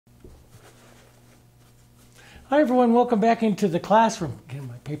Hi everyone, welcome back into the classroom. Getting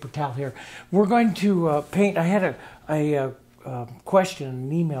my paper towel here. We're going to paint. I had a question,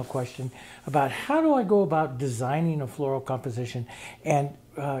 an email question about how do I go about designing a floral composition, and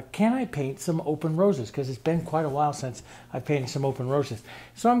can I paint some open roses? Because it's been quite a while since I've painted some open roses.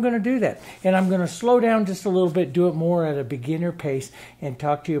 So I'm going to do that, and I'm going to slow down just a little bit, do it more at a beginner pace, and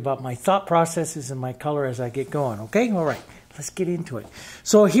talk to you about my thought processes and my color as I get going. Okay? All right. Let's get into it.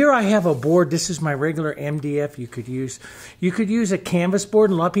 So here I have a board. This is my regular MDF. You could use a canvas board.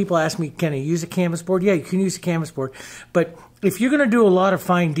 And a lot of people ask me, can I use a canvas board? Yeah, you can use a canvas board. But if you're going to do a lot of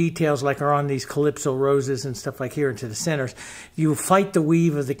fine details like are on these Calypso roses and stuff like here into the centers, you fight the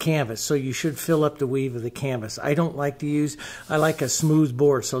weave of the canvas. So you should fill up the weave of the canvas. I don't like to use, I like a smooth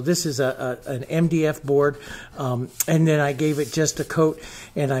board. So this is an MDF board. And then I gave it just a coat.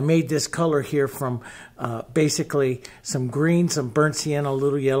 And I made this color here from basically some green, some burnt sienna, a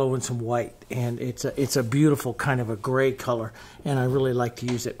little yellow, and some white. And it's a beautiful kind of a gray color, and I really like to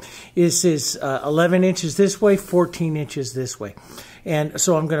use it. This is 11 inches this way, 14 inches this way. And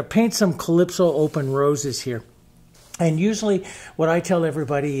so I'm going to paint some Calypso open roses here. And usually what I tell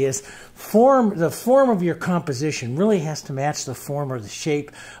everybody is the form of your composition really has to match the form or the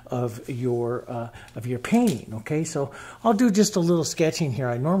shape of your painting, okay? So I'll do just a little sketching here.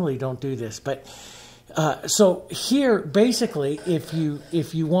 I normally don't do this, but so here, basically, if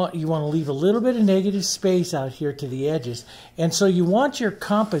you want to leave a little bit of negative space out here to the edges, and so you want your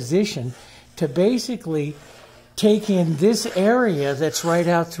composition to basically take in this area that's right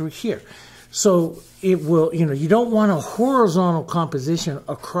out through here. So it will, you don't want a horizontal composition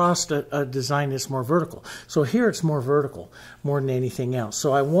across a design that's more vertical. So here it's more vertical, more than anything else.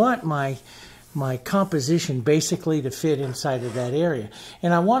 So I want my composition basically to fit inside of that area,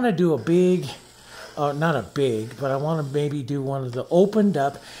 and I want to do a big. Not a big, but I want to maybe do one of the opened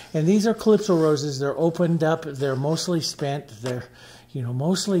up. And these are Calypso roses. They're opened up. They're mostly spent. They're,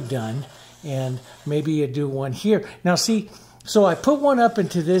 mostly done. And maybe you do one here. Now, see, so I put one up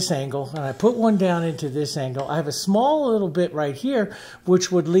into this angle, and I put one down into this angle. I have a small little bit right here,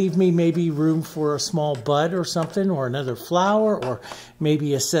 which would leave me maybe room for a small bud or something, or another flower, or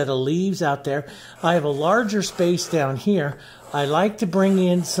maybe a set of leaves out there. I have a larger space down here. I like to bring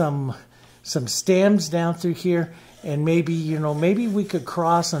in some stems down through here, and maybe, maybe we could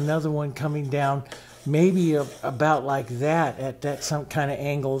cross another one coming down, maybe about like that, at some kind of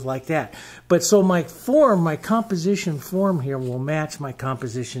angles like that. But so my composition form here will match my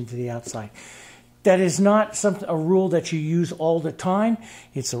composition to the outside. That is not a rule that you use all the time.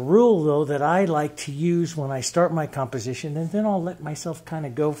 It's a rule, though, that I like to use when I start my composition, and then I'll let myself kind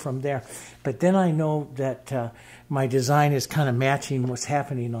of go from there. But then I know that my design is kind of matching what's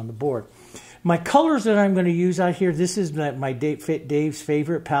happening on the board. My colors that I'm going to use out here, this is my Dave's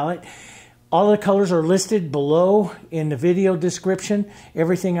Favorite palette. All the colors are listed below in the video description.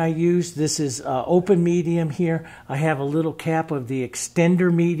 Everything I use, this is open medium here. I have a little cap of the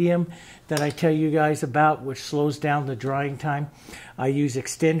extender medium that I tell you guys about, which slows down the drying time. I use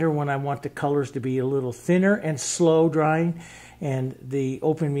extender when I want the colors to be a little thinner and slow drying, and the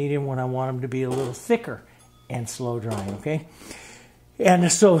open medium when I want them to be a little thicker and slow drying, okay?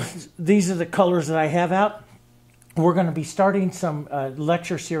 And so these are the colors that I have out. We're going to be starting some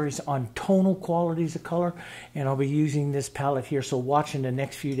lecture series on tonal qualities of color, and I'll be using this palette here. So watch in the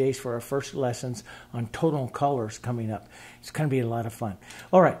next few days for our first lessons on tonal colors coming up. It's going to be a lot of fun.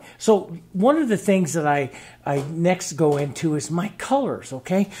 All right, so one of the things that I next go into is my colors,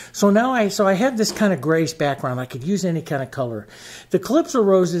 okay? So now I have this kind of grayish background. I could use any kind of color. The Calypso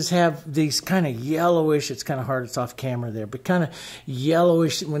roses have these kind of yellowish, it's kind of hard, it's off camera there, but kind of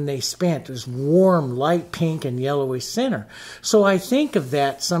yellowish when they spent. This warm, light pink and yellowish center. So I think of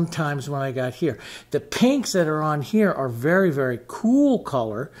that sometimes when I got here. The pinks that are on here are very, very cool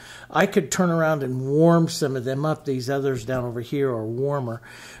color. I could turn around and warm some of them up. These others down over here are warmer.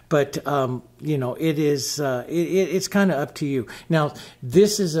 But, it's kind of up to you. Now,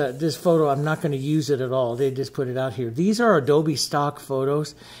 this photo, I'm not going to use it at all. They just put it out here. These are Adobe stock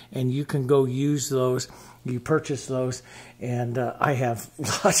photos, and you can go use those. You purchase those, and I have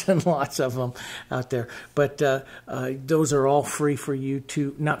lots and lots of them out there. But those are all free for you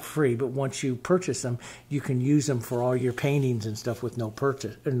to, not free, but once you purchase them, you can use them for all your paintings and stuff with no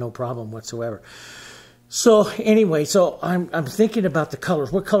problem whatsoever. So anyway, so I'm thinking about the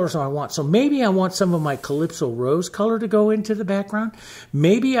colors. What colors do I want? So maybe I want some of my Calypso rose color to go into the background.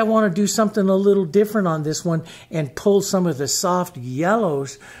 Maybe I want to do something a little different on this one and pull some of the soft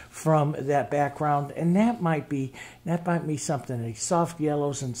yellows from that background, and that might be something. Like soft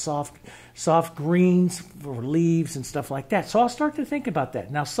yellows and soft greens for leaves and stuff like that. So I'll start to think about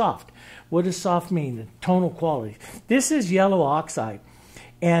that. Now, soft. What does soft mean? The tonal quality. This is yellow oxide.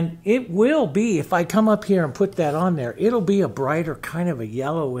 And it will be, if I come up here and put that on there, it'll be a brighter kind of a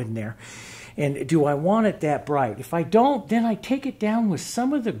yellow in there. And do I want it that bright? If I don't, then I take it down with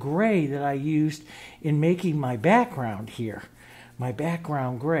some of the gray that I used in making my background here, my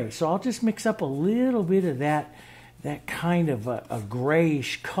background gray. So I'll just mix up a little bit of that kind of a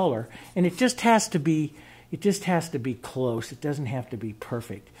grayish color. And it just has to be close. It doesn't have to be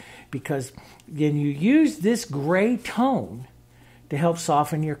perfect, because then you use this gray tone to help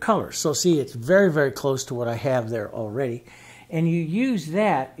soften your color. So see, it's very, very close to what I have there already. And you use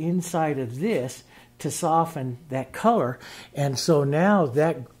that inside of this to soften that color. And so now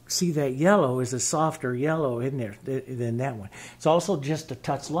see that yellow is a softer yellow in there than that one. It's also just a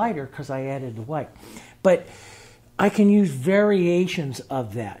touch lighter because I added the white. But I can use variations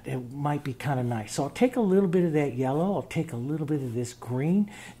of that. It might be kind of nice. So I'll take a little bit of that yellow. I'll take a little bit of this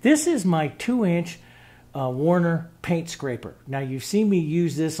green. This is my 2-inch Warner paint scraper. Now, you've seen me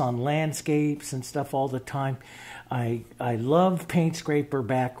use this on landscapes and stuff all the time. I love paint scraper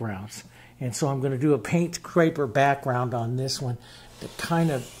backgrounds, and so I'm going to do a paint scraper background on this one to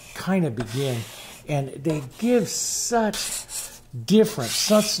kind of begin. And they give such difference,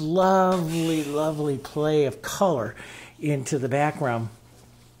 such lovely play of color into the background,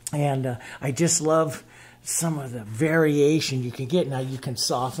 and I just love some of the variation you can get. Now you can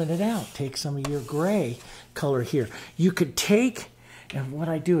soften it out. Take some of your gray color here. You could take, and what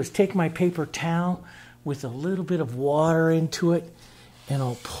I do is take my paper towel with a little bit of water into it, and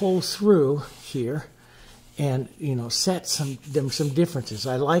I'll pull through here and, you know, set some differences.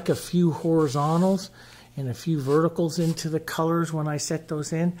 I like a few horizontals and a few verticals into the colors when I set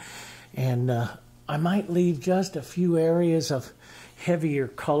those in. And I might leave just a few areas of heavier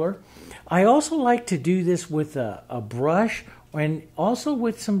color. I also like to do this with a brush, and also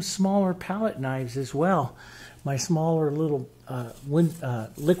with some smaller palette knives as well. My smaller little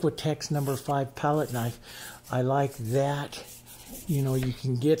Liquitex No. 5 palette knife. I like that. You know, you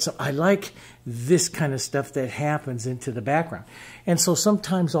can get some. I like this kind of stuff that happens into the background. And so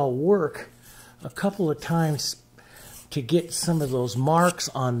sometimes I'll work a couple of times to get some of those marks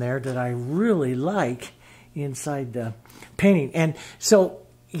on there that I really like inside the painting. And so,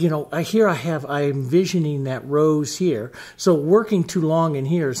 you know, I'm envisioning that rose here. So working too long in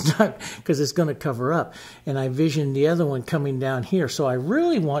here is not, because it's going to cover up. And I envision the other one coming down here. So I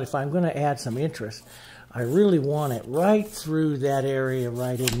really want, if I'm going to add some interest, I really want it right through that area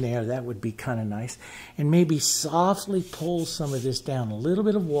right in there. That would be kind of nice. And maybe softly pull some of this down. A little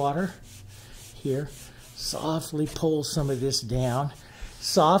bit of water here. Softly pull some of this down.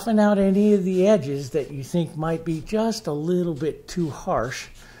 Soften out any of the edges that you think might be just a little bit too harsh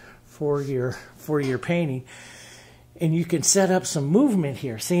for your painting. And you can set up some movement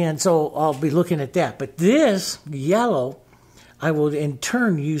here. See, and so I'll be looking at that. But this yellow, I will in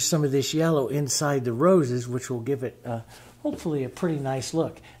turn use some of this yellow inside the roses, which will give it hopefully a pretty nice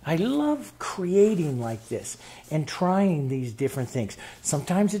look. I love creating like this and trying these different things.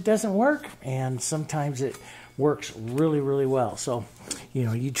 Sometimes it doesn't work, and sometimes it works really, really well. So, you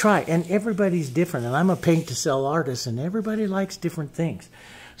know, you try, and everybody's different. And I'm a paint to sell artist, and everybody likes different things.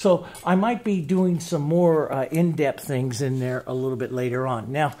 So I might be doing some more in-depth things in there a little bit later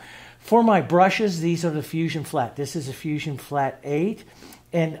on. Now, for my brushes, these are the Fusion Flat. This is a Fusion Flat 8.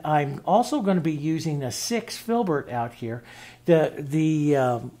 And I'm also going to be using a 6 filbert out here.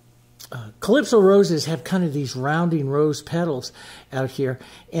 The Calypso roses have kind of these rounding rose petals out here.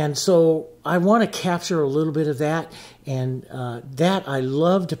 And so I want to capture a little bit of that. And that I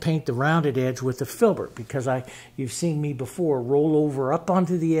love to paint the rounded edge with the filbert, because you've seen me before roll over up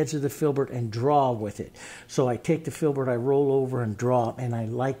onto the edge of the filbert and draw with it. So I take the filbert, I roll over and draw, and I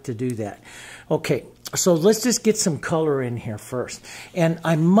like to do that. Okay, so let's just get some color in here first. And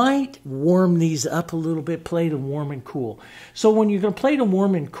I might warm these up a little bit, play them warm and cool. So when you're going to play them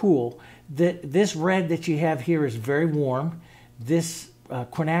warm and cool, this red that you have here is very warm. This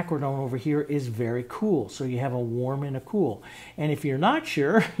quinacridone over here is very cool. So you have a warm and a cool. And if you're not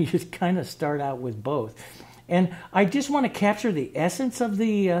sure, you kind of start out with both. And I just want to capture the essence of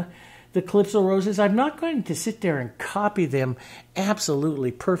the the Calypso roses, I'm not going to sit there and copy them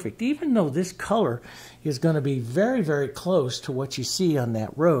absolutely perfect, even though this color is going to be very, very close to what you see on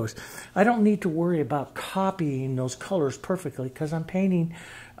that rose. I don't need to worry about copying those colors perfectly because I'm painting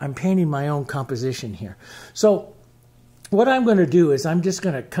my own composition here. So what I'm going to do is I'm just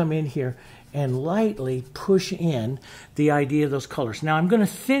going to come in here and lightly push in the idea of those colors. Now I'm going to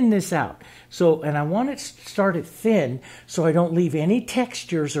thin this out. And I want it started thin so I don't leave any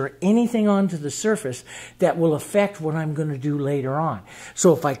textures or anything onto the surface that will affect what I'm going to do later on.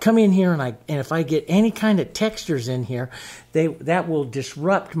 So if I come in here and if I get any kind of textures in here, that will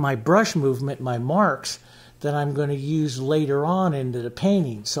disrupt my brush movement, my marks that I'm going to use later on into the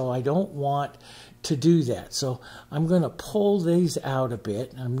painting. So I don't want to do that. So I'm going to pull these out a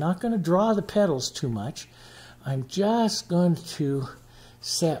bit. I'm not going to draw the petals too much. I'm just going to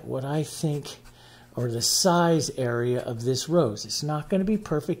set what I think, or the size area of this rose. It's not going to be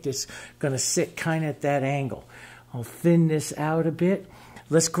perfect. It's going to sit kind of at that angle. I'll thin this out a bit.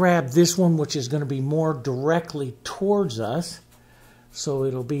 Let's grab this one, which is going to be more directly towards us. So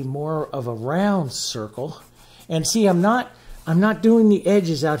it'll be more of a round circle. And see, I'm not doing the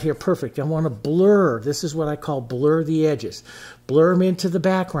edges out here perfect. I want to blur. This is what I call blur the edges. Blur them into the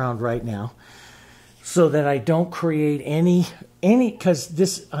background right now so that I don't create any, because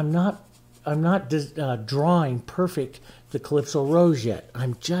this, I'm not drawing perfect the Calypso rose yet.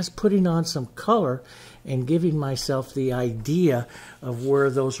 I'm just putting on some color and giving myself the idea of where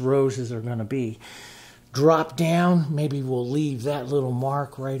those roses are going to be. Drop down, maybe we'll leave that little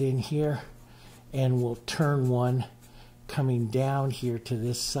mark right in here, and we'll turn one coming down here to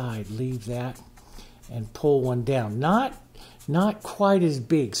this side. Leave that and pull one down. Not quite as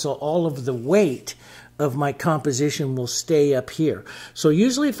big, so all of the weight of my composition will stay up here. So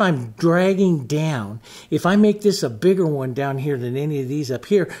usually if I'm dragging down, if I make this a bigger one down here than any of these up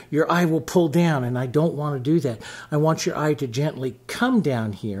here, your eye will pull down, and I don't want to do that. I want your eye to gently come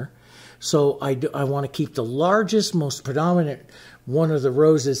down here. So I want to keep the largest, most predominant one of the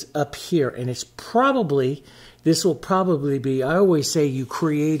roses up here, and this will probably be, I always say you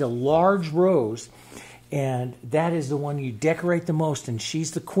create a large rose, and that is the one you decorate the most, and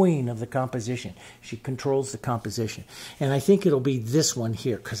she's the queen of the composition. She controls the composition. And I think it'll be this one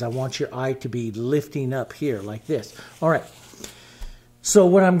here, because I want your eye to be lifting up here like this. All right. So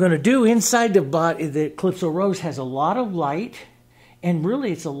what I'm going to do inside the Calypso rose has a lot of light, and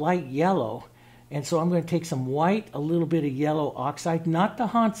really it's a light yellow. And so I'm going to take some white, a little bit of yellow oxide, not the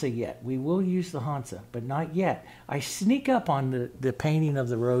Hansa yet. We will use the Hansa, but not yet. I sneak up on the painting of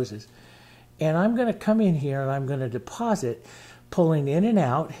the roses. And I'm going to come in here and I'm going to deposit, pulling in and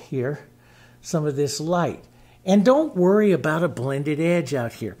out here, some of this light. And don't worry about a blended edge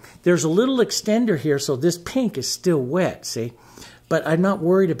out here. There's a little extender here, so this pink is still wet, see? But I'm not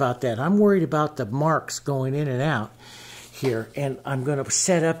worried about that. I'm worried about the marks going in and out here, and I'm going to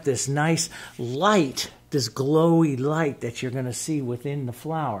set up this nice light, this glowy light that you're going to see within the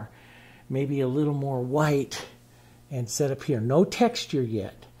flower. Maybe a little more white, and set up here. No texture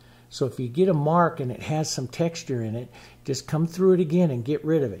yet. So if you get a mark and it has some texture in it, just come through it again and get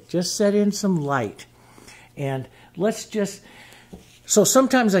rid of it. Just set in some light. And so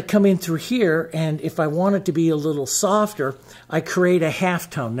sometimes I come in through here, and if I want it to be a little softer, I create a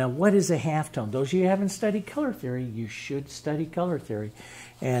halftone. Now, what is a halftone? Those of you who haven't studied color theory, you should study color theory.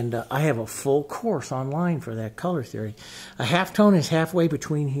 And I have a full course online for that color theory. A halftone is halfway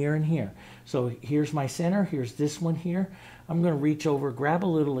between here and here. So here's my center. Here's this one here. I'm going to reach over, grab a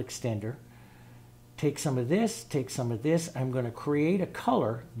little extender, take some of this, take some of this. I'm going to create a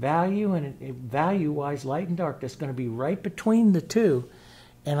color, value-wise, light and dark, that's going to be right between the two,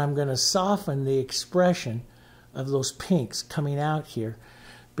 and I'm going to soften the expression of those pinks coming out here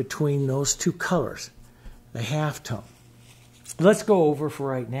between those two colors, the halftone. Let's go over for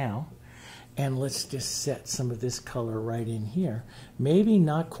right now, and let's just set some of this color right in here. Maybe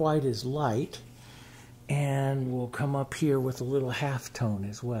not quite as light, and we'll come up here with a little halftone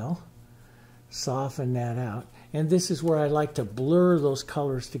as well. Soften that out. And this is where I like to blur those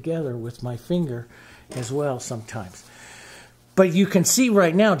colors together with my finger as well sometimes. But you can see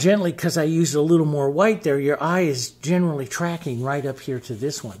right now, gently, because I used a little more white there, your eye is generally tracking right up here to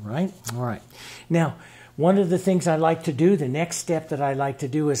this one, right? All right. Now, one of the things I like to do, the next step that I like to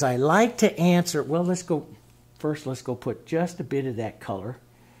do is I like to answer, well, let's go put just a bit of that color.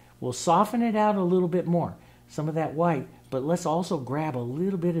 We'll soften it out a little bit more, some of that white, but let's also grab a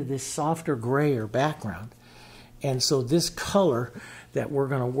little bit of this softer grayer background. And so this color that we're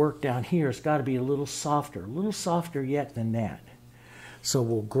going to work down here has got to be a little softer yet than that. So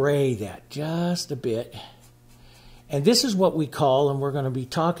we'll gray that just a bit. And this is what we call, and we're going to be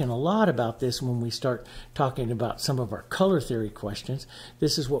talking a lot about this when we start talking about some of our color theory questions,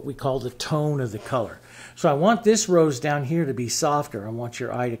 this is what we call the tone of the color. So I want this rose down here to be softer. I want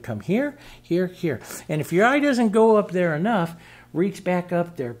your eye to come here, here, here. And if your eye doesn't go up there enough, reach back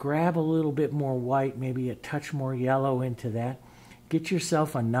up there, grab a little bit more white, maybe a touch more yellow into that. Get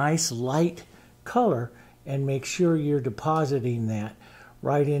yourself a nice light color and make sure you're depositing that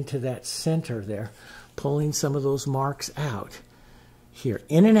right into that center there, pulling some of those marks out here,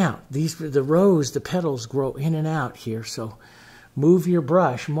 in and out. These, the rose, the petals grow in and out here, so move your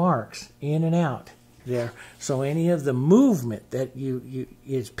brush marks in and out there. So any of the movement that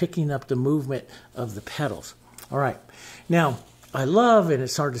is picking up the movement of the petals. All right, now I love, and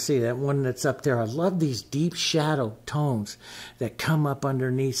it's hard to see that one that's up there, I love these deep shadow tones that come up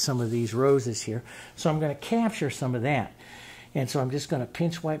underneath some of these roses here. So I'm going to capture some of that. And so I'm just going to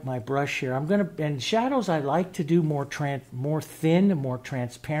pinch wipe my brush here. And shadows I like to do more thin and more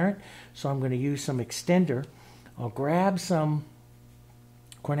transparent. So I'm going to use some extender. I'll grab some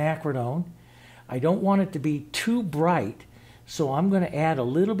quinacridone. I don't want it to be too bright, so I'm going to add a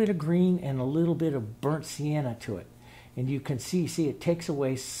little bit of green and a little bit of burnt sienna to it. And you can see it takes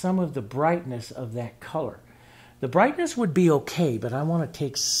away some of the brightness of that color. The brightness would be okay, but I want to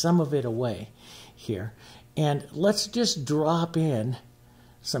take some of it away here. And let's just drop in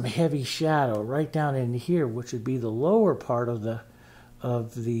some heavy shadow right down in here, which would be the lower part of the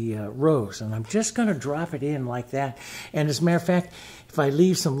rose. And I'm just going to drop it in like that. And as a matter of fact, if I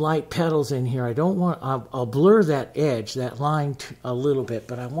leave some light petals in here, I'll blur that edge, that line a little bit,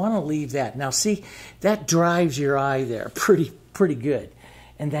 but I want to leave that. Now see, that drives your eye there pretty good.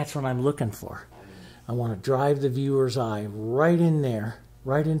 And that's what I'm looking for. I want to drive the viewer's eye right in there,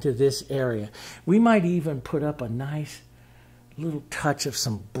 right into this area. We might even put up a nice little touch of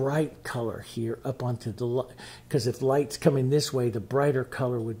some bright color here up onto the light, because if light's coming this way, the brighter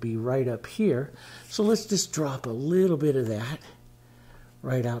color would be right up here. So let's just drop a little bit of that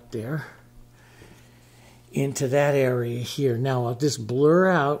right out there into that area here. Now I'll just blur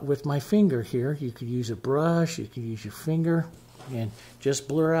out with my finger here. You could use a brush, you could use your finger, and just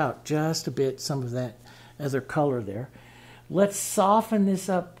blur out just a bit some of that other color there. Let's soften this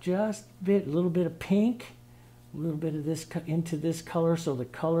up just a bit, a little bit of pink, a little bit of this into this color so the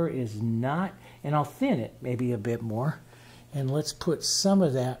color is not, and I'll thin it maybe a bit more. And let's put some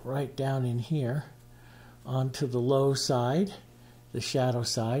of that right down in here onto the low side, the shadow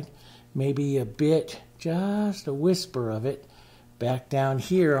side. Maybe a bit, just a whisper of it, back down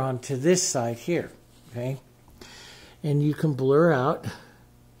here onto this side here, okay? And you can blur out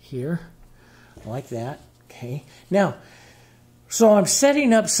here like that, okay? Now, so I'm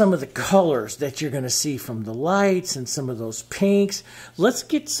setting up some of the colors that you're going to see from the lights and some of those pinks. Let's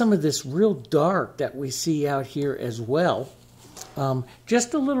get some of this real dark that we see out here as well.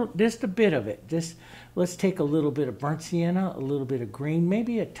 Just a bit of it. Let's take a little bit of burnt sienna, a little bit of green,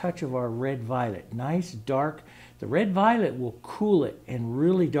 maybe a touch of our red violet. Nice, dark. The red violet will cool it and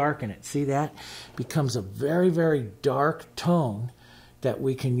really darken it. See that? Becomes a very, very dark tone that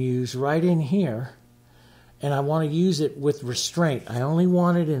we can use right in here. And I want to use it with restraint. I only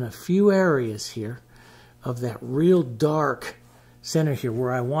want it in a few areas here of that real dark center here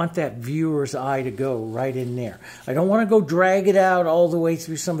where I want that viewer's eye to go right in there. I don't want to go drag it out all the way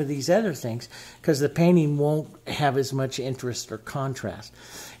through some of these other things because the painting won't have as much interest or contrast.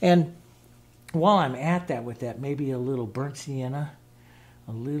 And while I'm at that with that, maybe a little burnt sienna,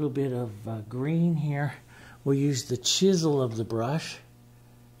 a little bit of green here. We'll use the chisel of the brush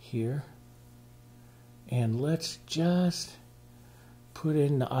here. And let's just put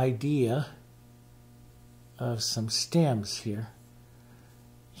in the idea of some stems here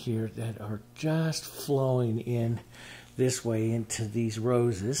that are just flowing in this way into these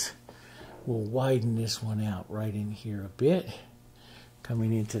roses. We'll widen this one out right in here a bit,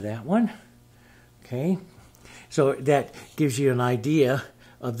 coming into that one. Okay, so that gives you an idea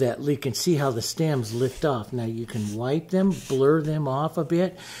of that. You can see how the stems lift off. Now you can wipe them, blur them off a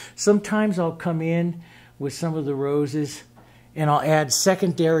bit. Sometimes I'll come in with some of the roses and I'll add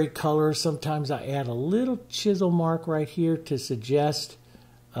secondary color. Sometimes I add a little chisel mark right here to suggest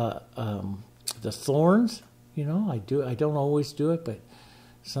the thorns. You know, I don't always do it, but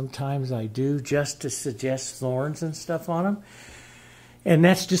sometimes I do, just to suggest thorns and stuff on them. And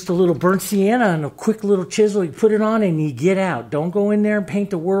that's just a little burnt sienna and a quick little chisel. You put it on and you get out. Don't go in there and paint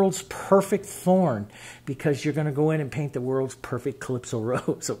the world's perfect thorn, because you're going to go in and paint the world's perfect Calypso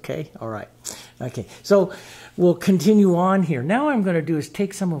rose, okay? All right. Okay, so we'll continue on here. Now what I'm going to do is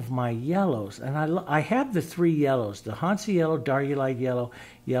take some of my yellows, and I have the 3 yellows, the Hansa Yellow, Diarylide Yellow,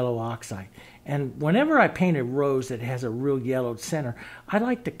 Yellow Oxide. And whenever I paint a rose that has a real yellowed center, I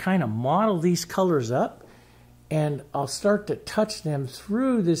like to kind of model these colors up, and I'll start to touch them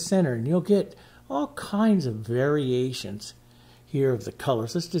through the center, and you'll get all kinds of variations here of the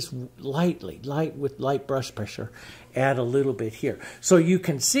colors. Let's just light with light brush pressure, add a little bit here. So you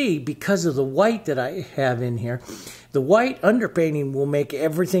can see, because of the white that I have in here, the white underpainting will make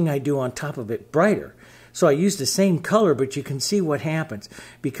everything I do on top of it brighter. So I use the same color, but you can see what happens.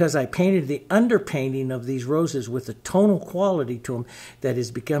 Because I painted the underpainting of these roses with a tonal quality to them that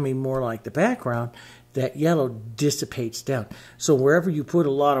is becoming more like the background, that yellow dissipates down. So wherever you put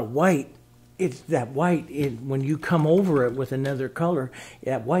a lot of white, it's that white, when you come over it with another color,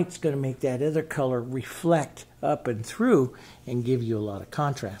 that white's going to make that other color reflect up and through and give you a lot of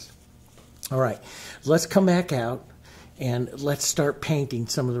contrast. All right, let's come back out and let's start painting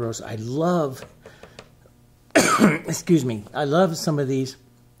some of the roses. I love, excuse me, I love some of these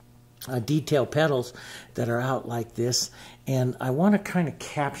detail petals that are out like this, and I want to kind of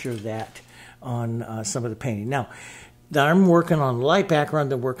capture that on some of the painting. Now, I'm working on a light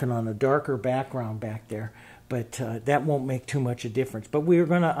background, they're working on a darker background back there, but that won't make too much a difference. But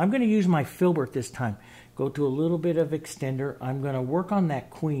I'm gonna use my filbert this time. Go to a little bit of extender. I'm gonna work on that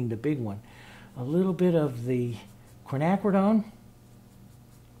queen, the big one. A little bit of the quinacridone,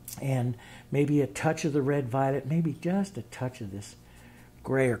 and maybe a touch of the red violet, maybe just a touch of this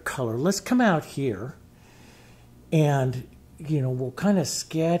grayer color. Let's come out here, and we'll kind of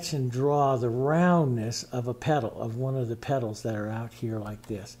sketch and draw the roundness of a petal, of one of the petals that are out here like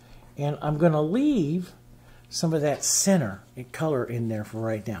this. And I'm going to leave some of that center color in there for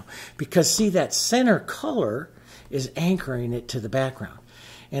right now. Because, see, that center color is anchoring it to the background.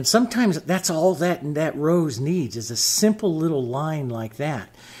 And sometimes that's all that rose needs, is a simple little line like that.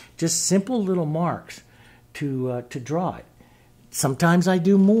 Just simple little marks to draw it. Sometimes I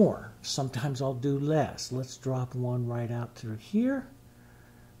do more. Sometimes I'll do less. Let's drop one right out through here.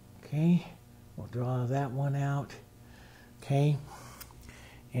 Okay, we'll draw that one out. Okay,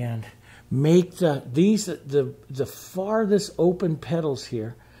 and make the farthest open petals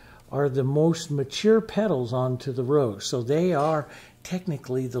here are the most mature petals onto the rose. So they are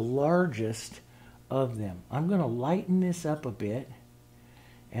technically the largest of them. I'm going to lighten this up a bit,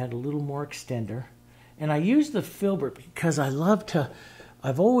 add a little more extender, and I use the filbert because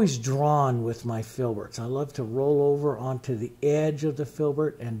I've always drawn with my filberts. I love to roll over onto the edge of the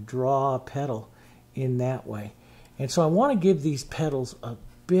filbert and draw a petal in that way. And so I want to give these petals a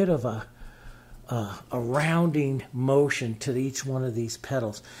bit of a rounding motion to each one of these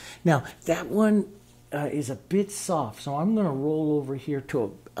petals. Now, that one is a bit soft, so I'm going to roll over here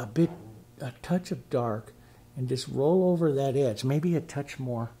to a touch of dark and just roll over that edge, maybe a touch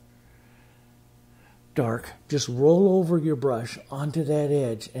more dark. Just roll over your brush onto that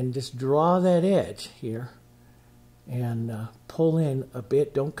edge and just draw that edge here and pull in a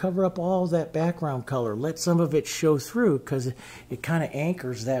bit. Don't cover up all that background color. Let some of it show through, because it kind of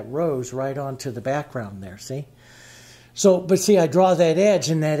anchors that rose right onto the background there, see? So, but see, I draw that edge,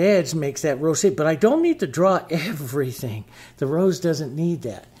 and that edge makes that rose shape, but I don't need to draw everything. The rose doesn't need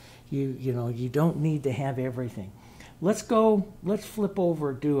that. You don't need to have everything. Let's flip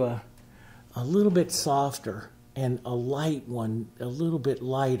over, do a little bit softer and a light one, a little bit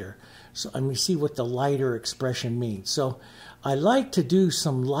lighter. So, and we see what the lighter expression means. So I like to do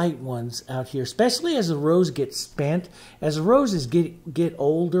some light ones out here, especially as the rose gets spent. As the roses get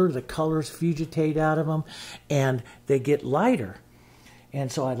older, the colors fugitate out of them and they get lighter.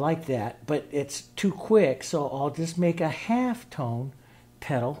 And so I like that, but it's too quick, so I'll just make a half tone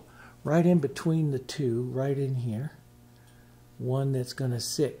petal right in between the two, right in here. One that's going to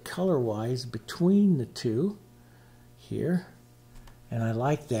sit color-wise between the two here, and I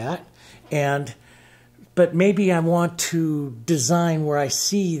like that. But maybe I want to design where I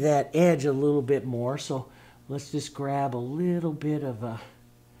see that edge a little bit more, so let's just grab a little bit of a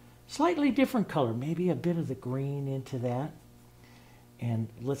slightly different color, maybe a bit of the green into that, and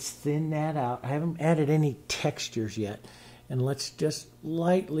let's thin that out. I haven't added any textures yet. And let's just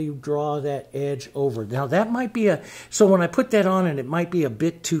lightly draw that edge over. Now that might be so when I put that on and it might be a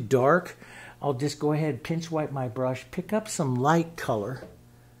bit too dark, I'll just go ahead and pinch wipe my brush, pick up some light color,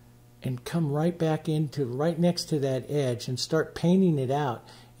 and come right back into right next to that edge and start painting it out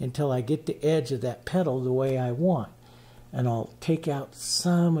until I get the edge of that petal the way I want. and I'll take out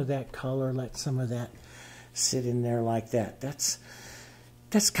some of that color, let some of that sit in there like that.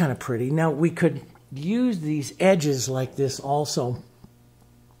 That's kind of pretty. Now we could use these edges like this also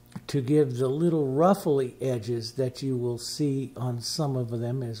to give the little ruffly edges that you will see on some of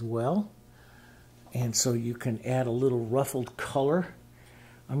them as well. And so you can add a little ruffled color.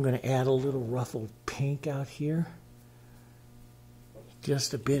 I'm going to add a little ruffled pink out here.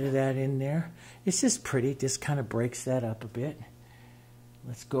 Just a bit of that in there. It's just pretty. Just kind of breaks that up a bit.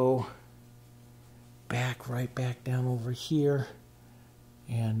 Let's go back, right back down over here.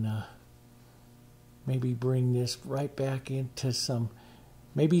 And maybe bring this right back into some,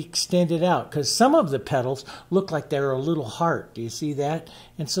 maybe extend it out, because some of the petals look like they're a little heart. Do you see that?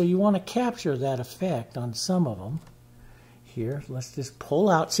 And so you want to capture that effect on some of them. Here, let's just pull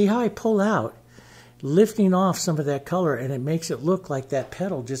out. See how I pull out? Lifting off some of that color, and it makes it look like that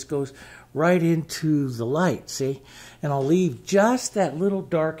petal just goes right into the light, see? And I'll leave just that little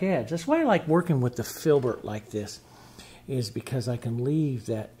dark edge. That's why I like working with the filbert like this, is because I can leave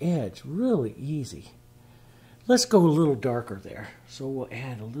that edge really easy. Let's go a little darker there. So we'll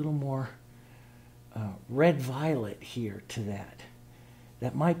add a little more red violet here to that.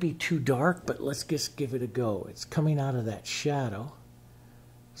 That might be too dark, but let's just give it a go. It's coming out of that shadow.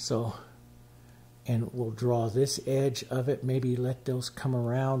 So, and we'll draw this edge of it, maybe let those come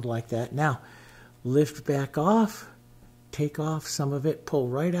around like that. Now, lift back off, take off some of it, pull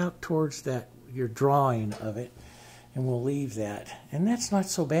right out towards that, your drawing of it, and we'll leave that. And that's not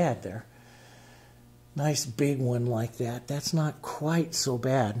so bad there. Nice big one like that. That's not quite so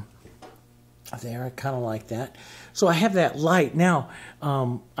bad. There, I kind of like that. So I have that light. Now,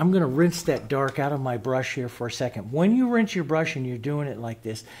 I'm going to rinse that dark out of my brush here for a second. When you rinse your brush and you're doing it like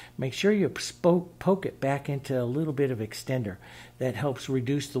this, make sure you poke it back into a little bit of extender. That helps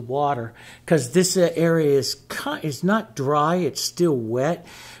reduce the water, because this area is not dry, it's still wet.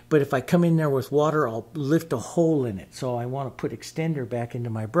 But if I come in there with water, I'll lift a hole in it. So I want to put extender back into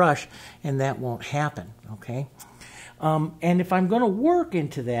my brush, and that won't happen, okay? And if I'm going to work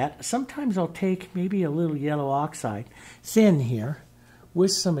into that, sometimes I'll take maybe a little yellow oxide, thin here,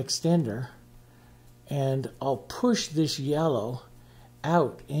 with some extender, and I'll push this yellow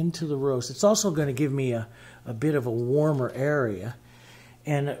out into the rose. It's also going to give me a bit of a warmer area,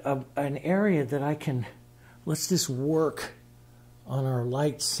 and an area that I can, let's just work on our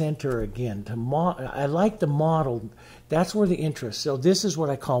light center again. I like the mottled. That's where the interest. So this is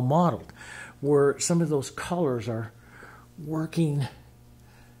what I call mottled, where some of those colors are working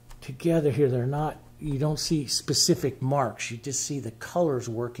together here. They're not, you don't see specific marks, you just see the colors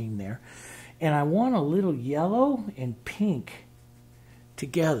working there. And I want a little yellow and pink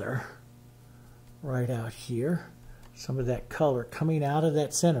together right out here. Some of that color coming out of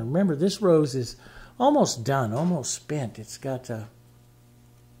that center. Remember, this rose is almost done, almost spent. It's got a,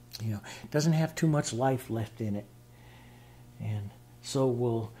 you know, it doesn't have too much life left in it. And so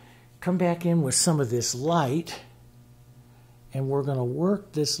we'll come back in with some of this light, and we're going to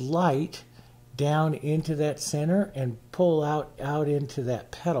work this light down into that center and pull out into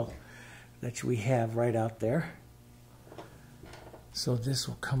that petal that we have right out there. So this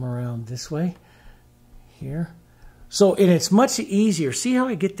will come around this way here. So, and it's much easier. See how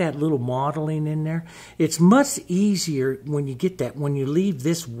I get that little modeling in there? It's much easier when you get that, when you leave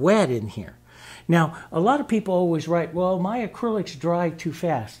this wet in here. Now, a lot of people always write, well, my acrylics dry too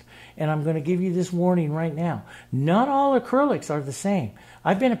fast. And I'm going to give you this warning right now. Not all acrylics are the same.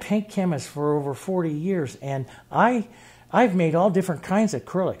 I've been a paint chemist for over 40 years, and I've made all different kinds of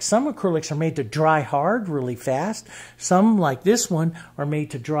acrylics. Some acrylics are made to dry hard really fast. Some, like this one, are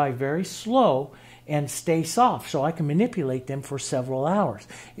made to dry very slow and stay soft, so I can manipulate them for several hours.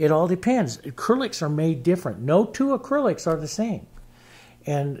 It all depends. Acrylics are made different. No two acrylics are the same.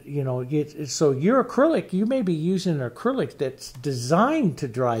 And, you know, so your acrylic, you may be using an acrylic that's designed to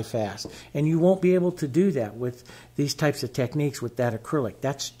dry fast, and you won't be able to do that with these types of techniques with that acrylic.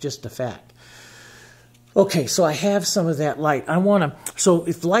 That's just a fact. Okay, so I have some of that light. I want to, so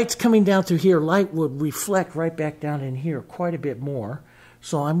if light's coming down through here, light would reflect right back down in here quite a bit more.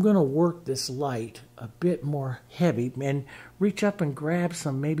 So I'm going to work this light a bit more heavy and reach up and grab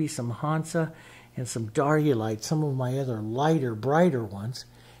some, maybe some Hansa and some Diarylide, some of my other lighter, brighter ones,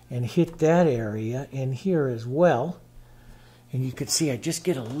 and hit that area in here as well. And you can see I just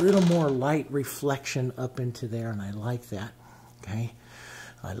get a little more light reflection up into there, and I like that. Okay,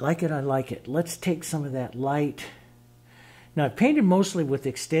 I like it, I like it. Let's take some of that light. Now, I've painted mostly with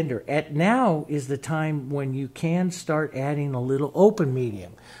extender. Now is the time when you can start adding a little open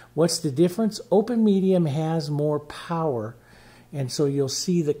medium. What's the difference? Open medium has more power, and so you'll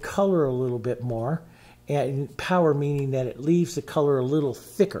see the color a little bit more, and power meaning that it leaves the color a little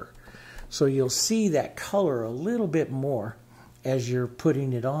thicker. So you'll see that color a little bit more as you're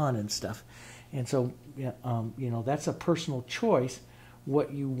putting it on and stuff. And so, you know, that's a personal choice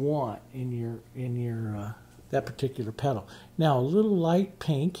what you want in your that particular petal. Now a little light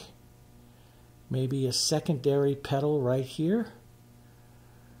pink, maybe a secondary petal right here,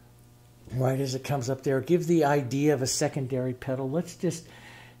 right as it comes up there. Give the idea of a secondary petal. Let's just,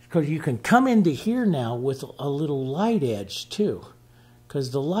 because you can come into here now with a little light edge too,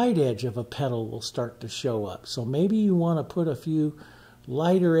 because the light edge of a petal will start to show up. So maybe you want to put a few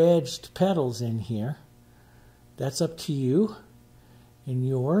lighter edged petals in here. That's up to you and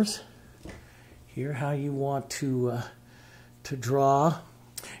yours. Here, how you want to draw.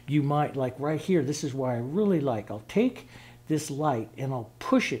 You might, like right here, this is why I really like, I'll take this light and I'll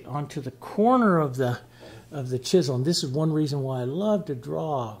push it onto the corner of the chisel. And this is one reason why I love to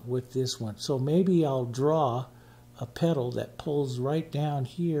draw with this one. So maybe I'll draw a petal that pulls right down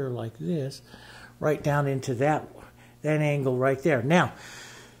here like this, right down into that angle right there. Now,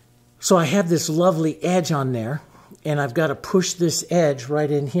 so I have this lovely edge on there, and I've got to push this edge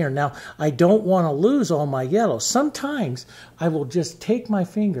right in here. Now, I don't want to lose all my yellow. Sometimes I will just take my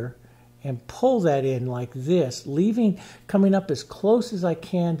finger and pull that in like this, coming up as close as I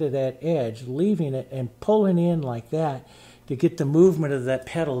can to that edge, leaving it and pulling in like that to get the movement of that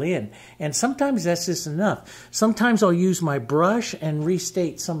petal in. And sometimes that's just enough. Sometimes I'll use my brush and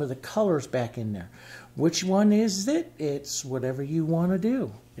restate some of the colors back in there. Which one is it? It's whatever you want to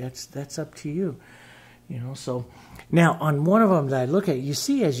do. That's up to you. You know, so now on one of them that I look at, you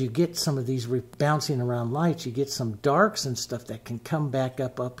see as you get some of these bouncing around lights, you get some darks and stuff that can come back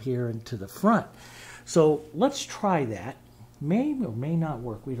up here into the front. So let's try that. May or may not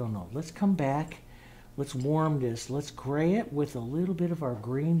work. We don't know. Let's come back. Let's warm this. Let's gray it with a little bit of our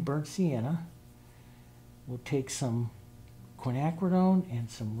green burnt sienna. We'll take some quinacridone and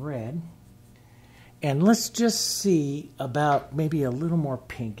some red. And let's just see about maybe a little more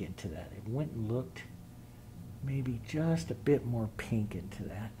pink into that. It went and looked maybe just a bit more pink into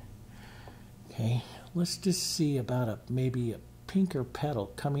that. Okay, let's just see about maybe a pinker petal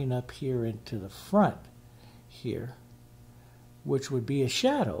coming up here into the front here, which would be a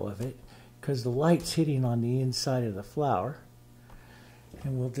shadow of it because the light's hitting on the inside of the flower.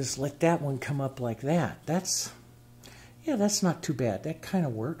 And we'll just let that one come up like that. That's not too bad. That kind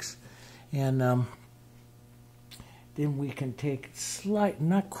of works. And then we can take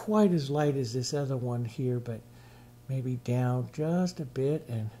not quite as light as this other one here, but maybe down just a bit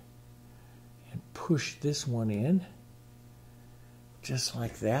and push this one in just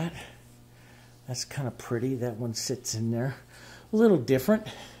like that. That's kind of pretty. That one sits in there a little different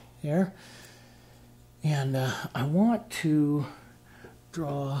there. And I want to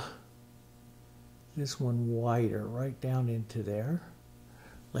draw this one wider right down into there.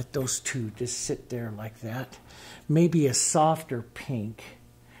 Let those two just sit there like that. Maybe a softer pink.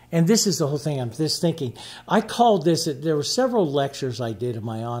 And this is the whole thing. I'm just thinking. I called this, there were several lectures I did in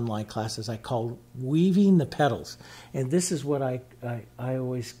my online classes I called Weaving the Petals. And this is what I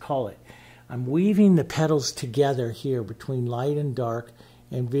always call it. I'm weaving the petals together here between light and dark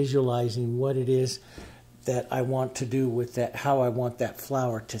and visualizing what it is that I want to do with that, how I want that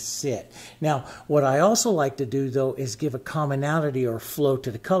flower to sit. Now, what I also like to do, though, is give a commonality or flow to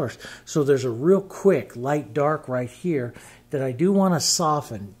the colors. So there's a real quick light-dark right here that I do want to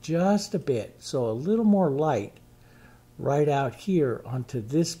soften just a bit. So a little more light right out here onto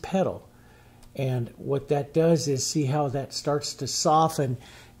this petal. And what that does is see how that starts to soften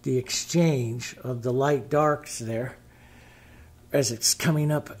the exchange of the light-darks there as it's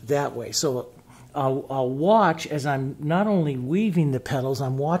coming up that way. So I'll watch as I'm not only weaving the petals,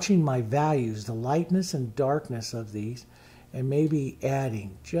 I'm watching my values, the lightness and darkness of these, and maybe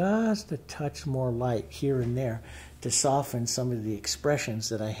adding just a touch more light here and there to soften some of the expressions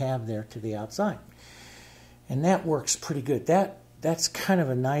that I have there to the outside. And that works pretty good. That's kind of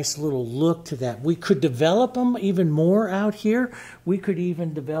a nice little look to that. We could develop them even more out here. We could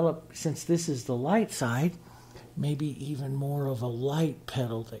even develop, since this is the light side, maybe even more of a light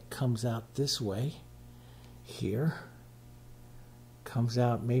petal that comes out this way here. Comes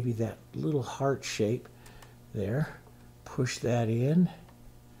out maybe that little heart shape there. Push that in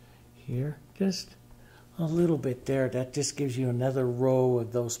here. Just a little bit there. That just gives you another row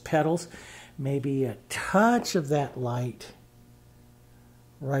of those petals. Maybe a touch of that light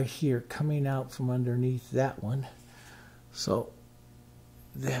right here coming out from underneath that one. So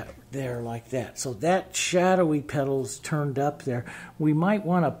that there like that. So that shadowy petals turned up there. We might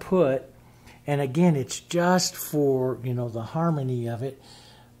want to put, and again, it's just for, you know, the harmony of it.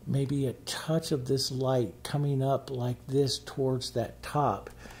 maybe a touch of this light coming up like this towards that top,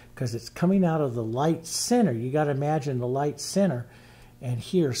 because it's coming out of the light center. You got to imagine the light center and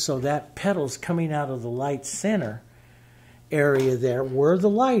here, so that petal's coming out of the light center area there where the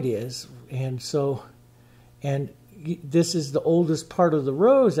light is. And so, and this is the oldest part of the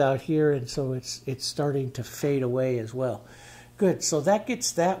rose out here, and so it's starting to fade away as well. Good, so that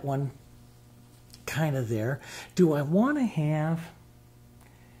gets that one kind of there. Do I want to have,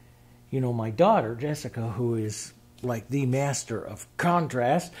 you know, my daughter Jessica, who is like the master of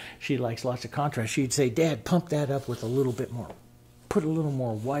contrast, she likes lots of contrast, she'd say, Dad, pump that up with a little bit more, put a little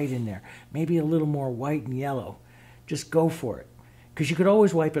more white in there, maybe a little more white and yellow. Just go for it, because you could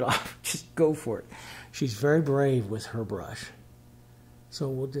always wipe it off. Just go for it. She's very brave with her brush. So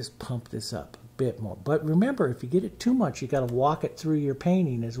we'll just pump this up a bit more. But remember, if you get it too much, you got to walk it through your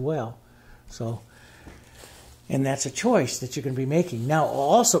painting as well. So, and that's a choice that you're going to be making. Now,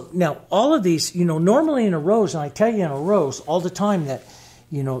 also, all of these, you know, normally in a rose, and I tell you in a rose all the time that,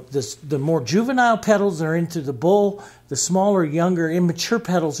 you know, the more juvenile petals are into the bowl, the smaller, younger, immature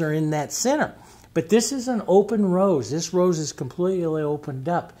petals are in that center. But this is an open rose. This rose is completely opened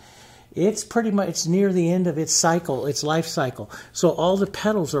up. It's pretty much, it's near the end of its cycle, its life cycle. So all the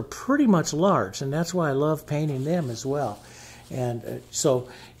petals are pretty much large, and that's why I love painting them as well. And so,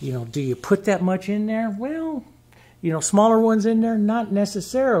 you know, do you put that much in there? Well, you know, smaller ones in there, not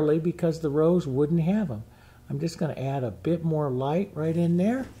necessarily, because the rose wouldn't have them. I'm just going to add a bit more light right in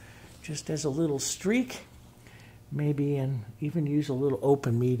there, just as a little streak. Maybe, and even use a little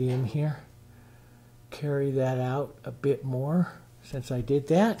open medium here. Carry that out a bit more since I did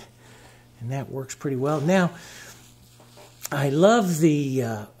that. And that works pretty well. Now, I love the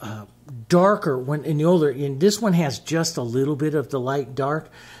darker one in the older. And this one has just a little bit of the light dark,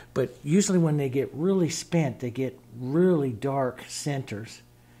 but usually when they get really spent, they get really dark centers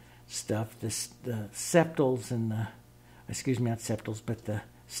stuff. The septals and the, excuse me, not septals, but the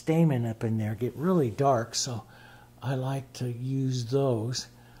stamen up in there get really dark. So I like to use those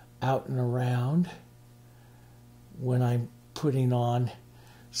out and around when I'm putting on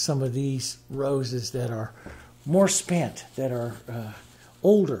some of these roses that are more spent, that are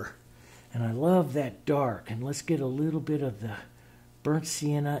older. And I love that dark. And let's get a little bit of the burnt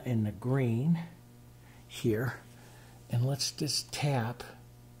sienna and the green here. And let's just tap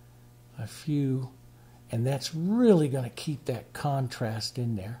a few. And that's really going to keep that contrast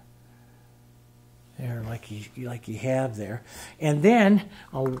in there. There, like you have there. And then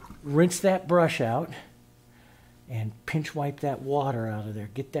I'll rinse that brush out and pinch wipe that water out of there.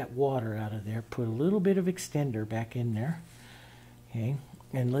 Get that water out of there. Put a little bit of extender back in there. Okay,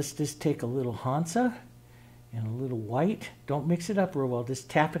 and let's just take a little Hansa and a little white. Don't mix it up real well. Just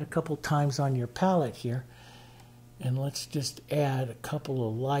tap it a couple times on your palette here. And let's just add a couple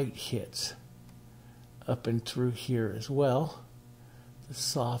of light hits up and through here as well.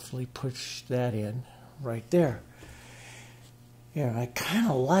 Just softly push that in right there. Yeah, I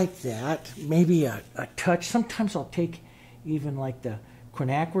kind of like that. Maybe a touch. Sometimes I'll take even like the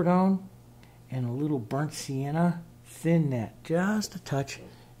quinacridone and a little burnt sienna, thin that just a touch,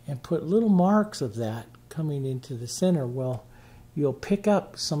 and put little marks of that coming into the center. Well, you'll pick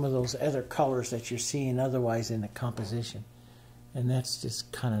up some of those other colors that you're seeing otherwise in the composition. And that's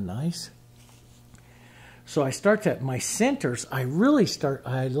just kind of nice. So I start to, my centers, I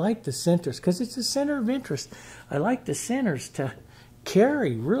like the centers, because it's a center of interest. I like the centers to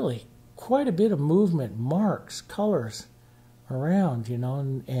carry really quite a bit of movement, marks, colors around, you know,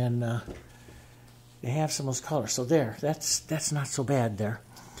 and they have some of those colors. So there, that's not so bad there.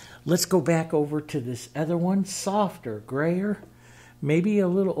 Let's go back over to this other one, softer, grayer, maybe a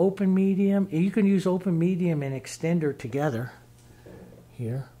little open medium. You can use open medium and extender together.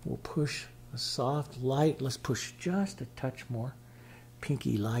 Here, we'll push a soft light. Let's push just a touch more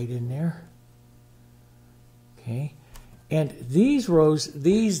pinky light in there. Okay. And these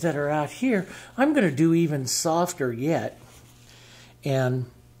these that are out here, I'm going to do even softer yet. And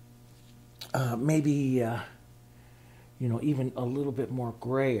maybe, you know, even a little bit more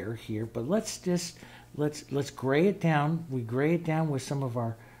grayer here. But let's gray it down. We gray it down with some of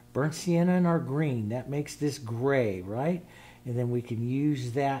our burnt sienna and our green. That makes this gray, right? And then we can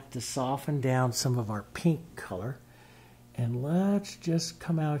use that to soften down some of our pink color. And let's just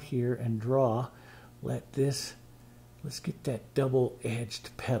come out here and draw. Let's get that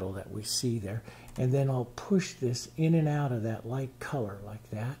double-edged petal that we see there. And then I'll push this in and out of that light color like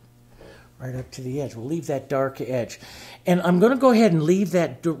that, right up to the edge. We'll leave that dark edge. And I'm going to go ahead and leave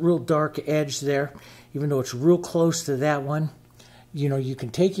that real dark edge there, even though it's real close to that one. you know, you can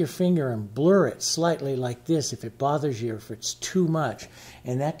take your finger and blur it slightly like this if it bothers you, if it's too much.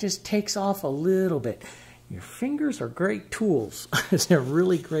 And that just takes off a little bit. Your fingers are great tools. They're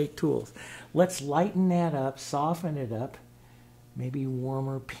really great tools. Let's lighten that up, soften it up, maybe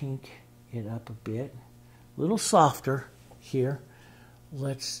warmer pink it up a bit. A little softer here.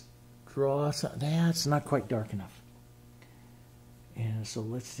 Let's draw some. That's not quite dark enough. And so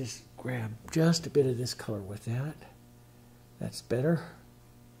let's just grab just a bit of this color with that. That's better.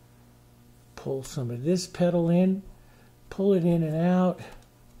 Pull some of this petal in, pull it in and out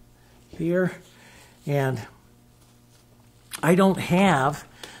here. And I don't have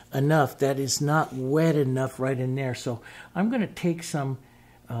enough that is not wet enough right in there. So I'm going to take some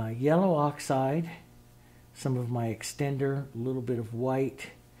yellow oxide, some of my extender, a little bit of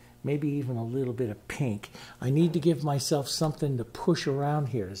white, maybe even a little bit of pink. I need to give myself something to push around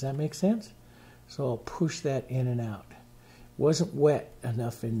here. Does that make sense? So I'll push that in and out. Wasn't wet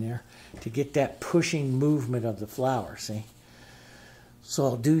enough in there to get that pushing movement of the flower, see? So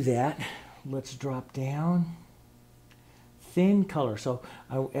I'll do that. Let's drop down. Thin color. So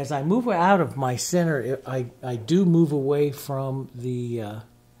as I move out of my center, I do move away from the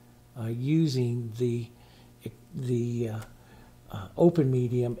using the open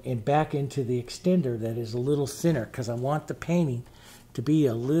medium and back into the extender that is a little thinner, because I want the painting to be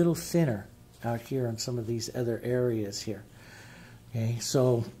a little thinner out here on some of these other areas here. Okay,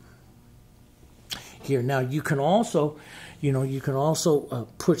 so here now you can also,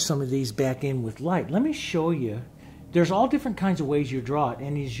 put some of these back in with light. Let me show you. There's all different kinds of ways you draw it,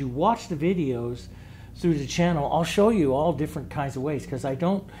 and as you watch the videos through the channel, I'll show you all different kinds of ways, because I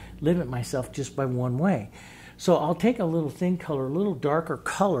don't limit myself just by one way. So I'll take a little thin color, a little darker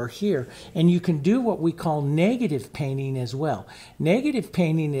color here, and you can do what we call negative painting as well. Negative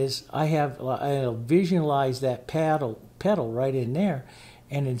painting is I'll visualize that petal right in there,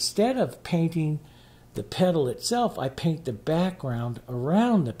 and instead of painting the petal itself, I paint the background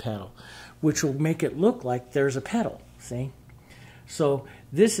around the petal, which will make it look like there's a petal, see? So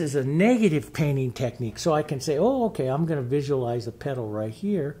this is a negative painting technique. So I can say, oh, okay, I'm going to visualize a petal right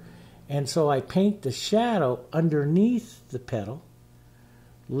here. And so I paint the shadow underneath the petal,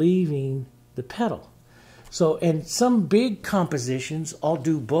 leaving the petal. So in some big compositions, I'll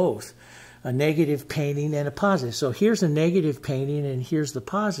do both, a negative painting and a positive. So here's a negative painting, and here's the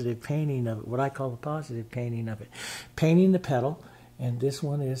positive painting of it, what I call the positive painting of it. Painting the petal, and this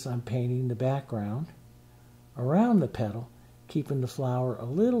one is I'm painting the background around the petal, keeping the flower a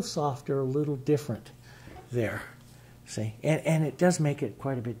little softer, a little different there. See, and it does make it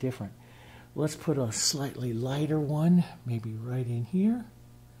quite a bit different. Let's put a slightly lighter one, maybe right in here,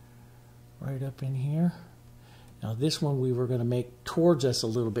 right up in here. Now this one we were going to make towards us a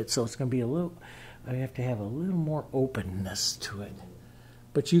little bit, so it's going to be a little, I have to have a little more openness to it.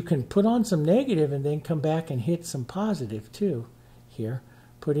 But you can put on some negative and then come back and hit some positive too here,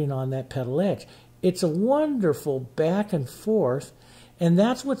 putting on that petal edge. It's a wonderful back and forth, and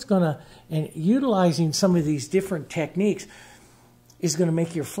that's what's going to, and utilizing some of these different techniques is going to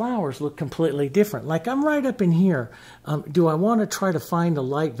make your flowers look completely different. Like I'm right up in here. Do I want to try to find a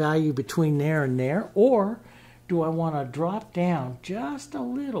light value between there and there, or do I want to drop down just a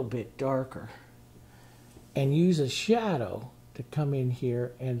little bit darker and use a shadow to come in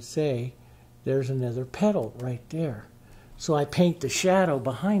here and say, there's another petal right there. So I paint the shadow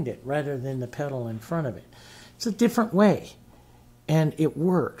behind it rather than the petal in front of it. It's a different way, and it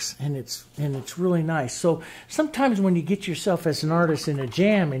works, and it's really nice. So sometimes when you get yourself as an artist in a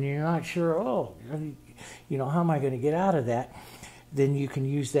jam and you're not sure, oh, how am I going to get out of that? Then you can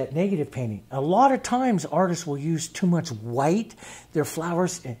use that negative painting. A lot of times artists will use too much white. Their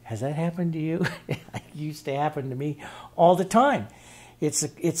flowers, has that happened to you? It used to happen to me all the time.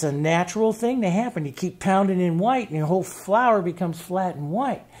 It's a natural thing to happen. You keep pounding in white and your whole flower becomes flat and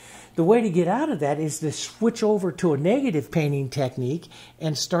white. The way to get out of that is to switch over to a negative painting technique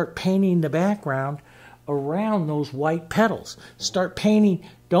and start painting the background around those white petals. Start painting,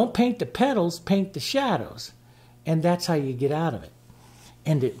 don't paint the petals, paint the shadows. And that's how you get out of it.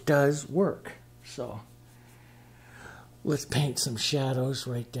 And it does work. So let's paint some shadows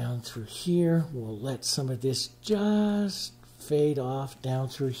right down through here. We'll let some of this just fade off down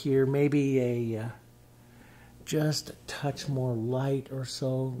through here. Maybe just a touch more light or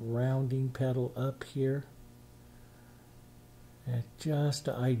so, rounding petal up here. And just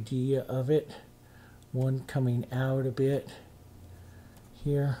the idea of it. One coming out a bit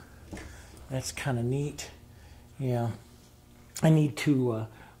here. That's kind of neat. Yeah, I need to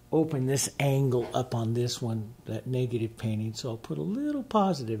open this angle up on this one, that negative painting. So I'll put a little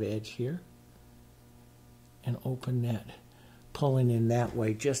positive edge here and open that pulling in that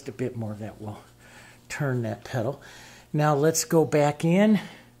way, just a bit more. That will turn that petal. Now let's go back in.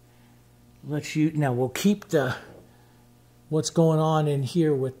 Now we'll keep the what's going on in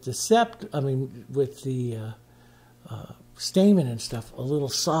here with the with the stamen and stuff a little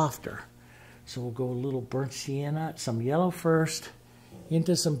softer. So we'll go a little burnt sienna, some yellow first,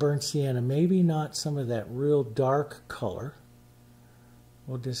 into some burnt sienna. Maybe not some of that real dark color.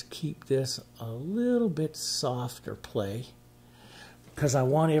 We'll just keep this a little bit softer play, because I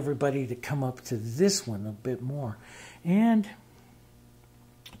want everybody to come up to this one a bit more. And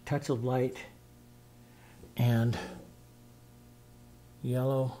a touch of light and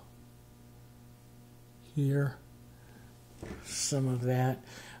yellow here, some of that.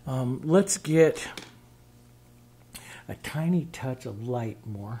 Let's get a tiny touch of light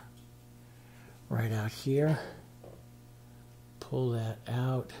more right out here. Pull that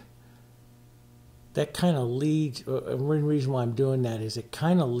out. That kind of leads, one reason why I'm doing that is it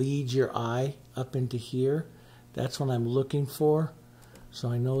kind of leads your eye up into here. That's what I'm looking for. So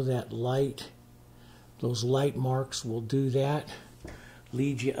I know that light, those light marks will do that.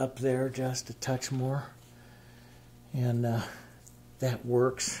 Lead you up there just a touch more. And that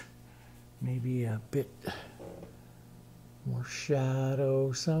works. Maybe a bit more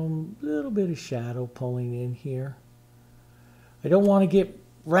shadow, some little bit of shadow pulling in here. I don't want to get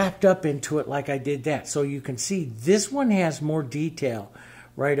wrapped up into it like I did that. So you can see this one has more detail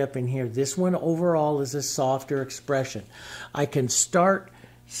right up in here. This one overall is a softer expression. I can start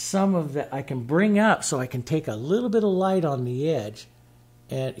some of that, I can bring up, so I can take a little bit of light on the edge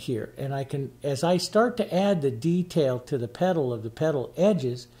and here, and I can, as I start to add the detail to the petal of the petal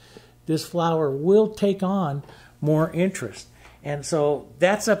edges, this flower will take on more interest. And so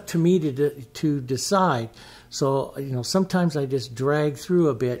that's up to me to decide. So, you know, sometimes I just drag through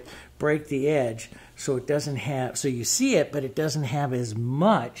a bit, break the edge, so it doesn't have, so you see it, but it doesn't have as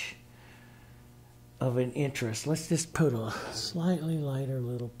much of an interest. Let's just put a slightly lighter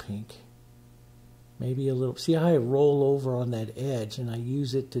little pink. Maybe a little, see how I roll over on that edge and I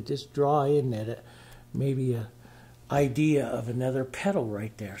use it to just draw in at maybe a idea of another petal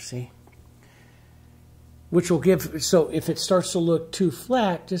right there, see? Which will give, so if it starts to look too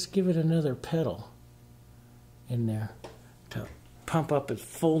flat, just give it another petal in there to pump up the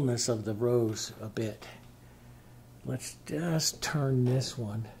fullness of the rose a bit. Let's just turn this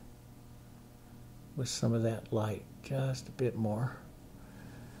one with some of that light, just a bit more.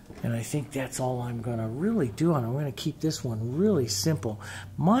 And I think that's all I'm going to really do on it. I'm going to keep this one really simple.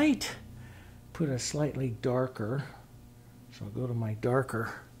 Might put a slightly darker, so I'll go to my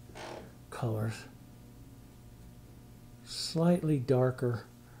darker colors. Slightly darker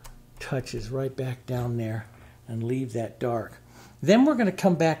touches right back down there and leave that dark. Then we're going to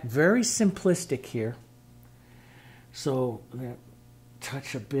come back very simplistic here. So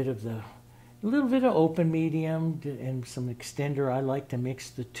touch a bit of the, a little bit of open medium and some extender. I like to mix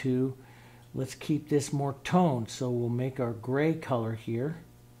the two. Let's keep this more toned. So we'll make our gray color here.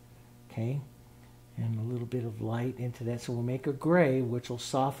 Okay. And a little bit of light into that. So we'll make a gray, which will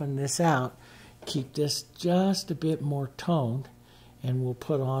soften this out. Keep this just a bit more toned. And we'll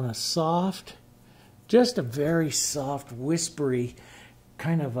put on a soft, just a very soft, whispery,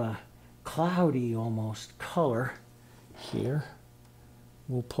 kind of a cloudy almost color here.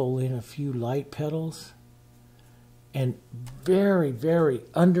 We'll pull in a few light petals and very, very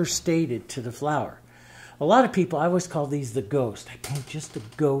understated to the flower. A lot of people, I always call these the ghost. I paint just the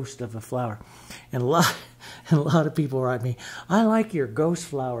ghost of a flower. And a lot of people write me, I like your ghost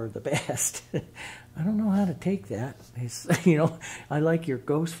flower the best. I don't know how to take that. It's, you know, I like your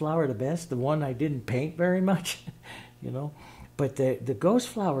ghost flower the best, the one I didn't paint very much, you know. But the ghost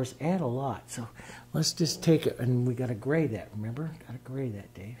flowers add a lot. So let's just take it, and we got to gray that, remember? Got to gray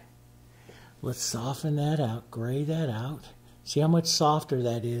that, Dave. Let's soften that out, gray that out. See how much softer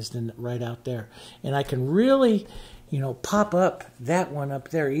that is than right out there. And I can really, you know, pop up that one up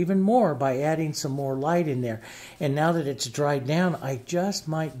there even more by adding some more light in there. And now that it's dried down, I just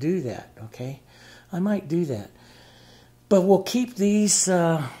might do that, okay? I might do that. But we'll keep these,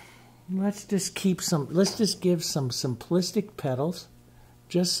 let's just give some simplistic petals,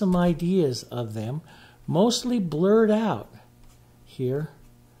 just some ideas of them, mostly blurred out here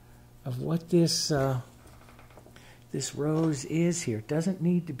of what this this rose is here. It doesn't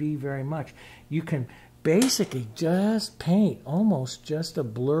need to be very much. You can basically just paint almost just a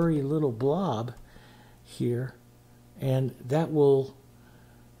blurry little blob here, and that will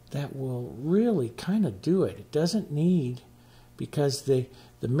really kind of do it. It doesn't need, because the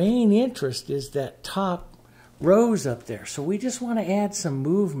main interest is that top rose up there. So we just want to add some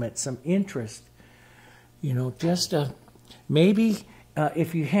movement, some interest, you know, just a maybe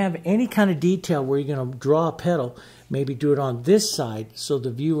if you have any kind of detail where you're going to draw a petal, maybe do it on this side so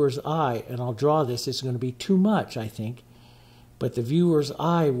the viewer's eye, and I'll draw this, it's going to be too much, I think, but the viewer's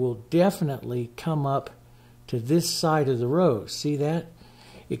eye will definitely come up to this side of the rose. See that?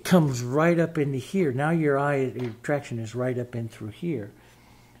 It comes right up into here. Now your eye traction is right up in through here.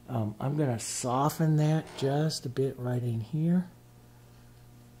 I'm going to soften that just a bit right in here.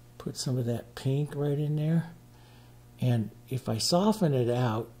 Put some of that pink right in there. And if I soften it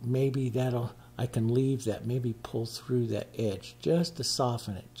out, maybe I can leave that, maybe pull through that edge just to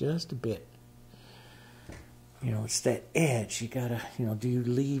soften it just a bit. You know, it's that edge. You gotta, do you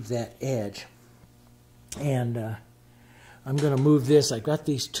leave that edge? And I'm going to move this. I got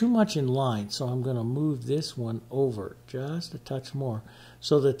these too much in line, so I'm going to move this one over just a touch more,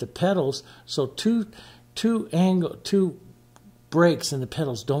 so that the petals, so two breaks in the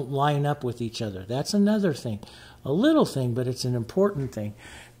petals don't line up with each other. That's another thing. A little thing, but it's an important thing.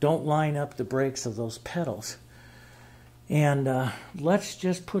 Don't line up the breaks of those petals. And let's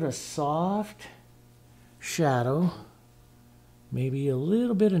just put a soft shadow, maybe a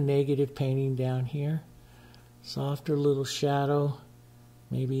little bit of negative painting down here. Softer little shadow,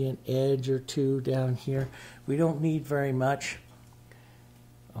 maybe an edge or two down here. We don't need very much.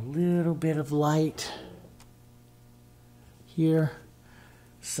 A little bit of light here.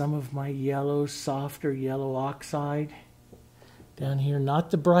 Some of my yellow, softer yellow oxide down here. Not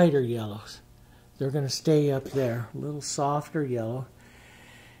the brighter yellows. They're going to stay up there. A little softer yellow.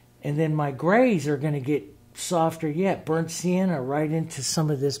 And then my grays are going to get softer yet. Burnt sienna right into some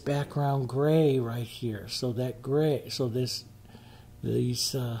of this background gray right here. So that gray, so these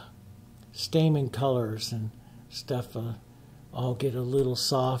stamen colors and stuff all get a little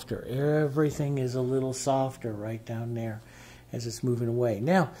softer. Everything is a little softer right down there as it's moving away.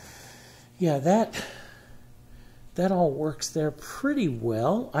 Now, yeah, that all works there pretty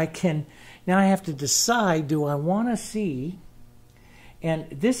well. Now I have to decide, do I want to see, and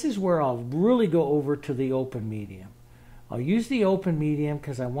this is where I'll really go over to the open medium. I'll use the open medium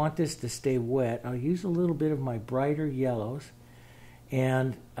because I want this to stay wet. I'll use a little bit of my brighter yellows,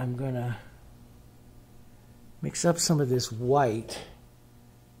 and I'm going to mix up some of this white,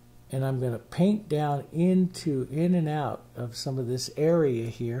 and I'm going to paint down in and out of some of this area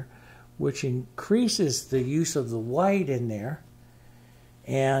here, which increases the use of the white in there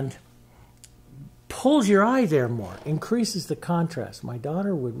and pulls your eye there more, increases the contrast. My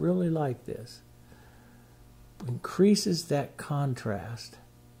daughter would really like this. Increases that contrast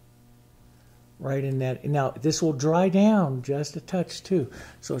right in that. Now, this will dry down just a touch too,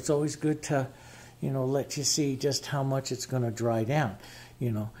 so it's always good to, let you see just how much it's going to dry down.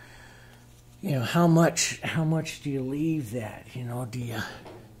 How much do you leave that? Do you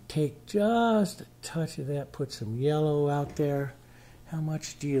take just a touch of that, put some yellow out there? How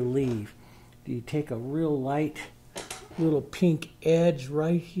much do you leave? Do you take a real light little pink edge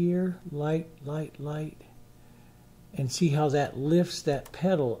right here, light, light, light, and see how that lifts that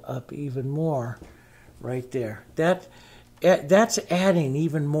petal up even more right there? That's adding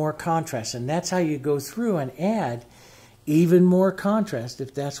even more contrast, and that's how you go through and add even more contrast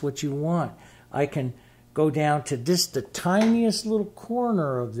if that's what you want. I can go down to just the tiniest little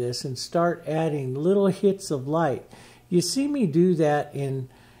corner of this and start adding little hits of light. You see me do that in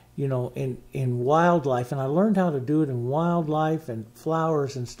wildlife, and I learned how to do it in wildlife and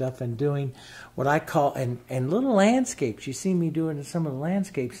flowers and stuff, and doing what I call, and little landscapes. You see me doing in some of the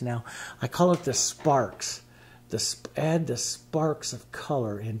landscapes now. I call it the sparks. Add the sparks of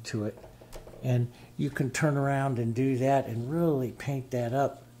color into it, and you can turn around and do that and really paint that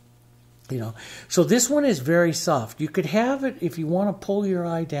up. So this one is very soft. You could have it, if you want to pull your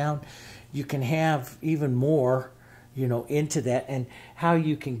eye down, you can have even more, into that. And how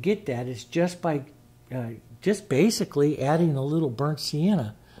you can get that is just by just basically adding a little burnt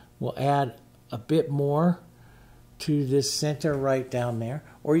sienna. We'll add a bit more to this center right down there,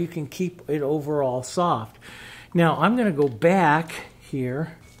 or you can keep it overall soft. Now I'm going to go back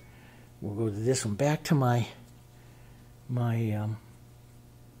here. We'll go to this one, back to my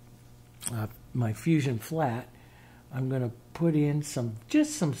Fusion Flat. I'm going to put in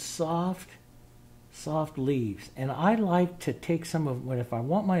just some soft leaves, and I like to take some of, if I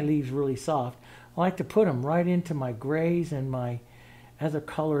want my leaves really soft, I like to put them right into my grays and my other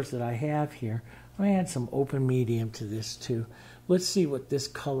colors that I have here. I'm going to add some open medium to this too. Let's see what this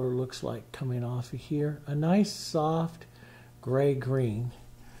color looks like coming off of here. A nice soft gray-green,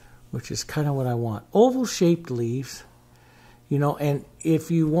 which is kind of what I want. Oval-shaped leaves, and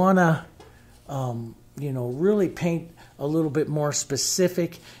if you want to, really paint a little bit more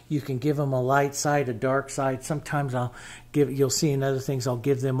specific, you can give them a light side, a dark side. Sometimes you'll see in other things, I'll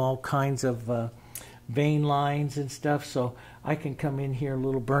give them all kinds of vein lines and stuff. So I can come in here, a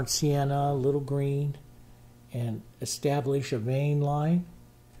little burnt sienna, a little green, and establish a vein line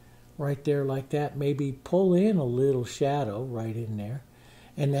right there like that. Maybe pull in a little shadow right in there.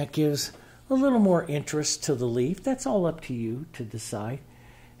 And that gives a little more interest to the leaf. That's all up to you to decide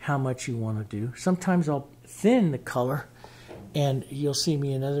how much you want to do. Sometimes I'll thin the color, and you'll see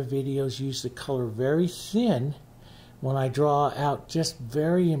me in other videos use the color very thin when I draw out just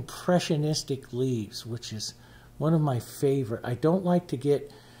very impressionistic leaves, which is one of my favorite. I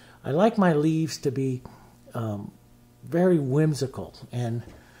like my leaves to be very whimsical, and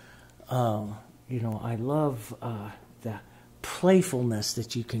you know, I love the playfulness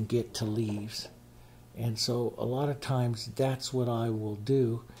that you can get to leaves. And so a lot of times that's what I will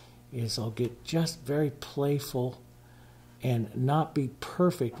do, is I'll get just very playful and not be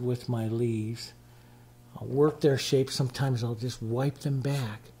perfect with my leaves. I'll work their shape. Sometimes I'll just wipe them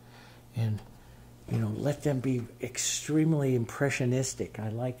back and, you know, let them be extremely impressionistic. I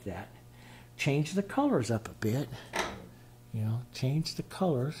like that. Change the colors up a bit, you know, change the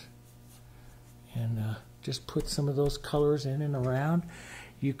colors, and just put some of those colors in and around.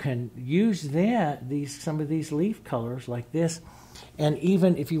 You can use some of these leaf colors like this, and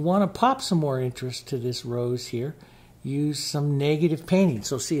even if you want to pop some more interest to this rose here, use some negative painting.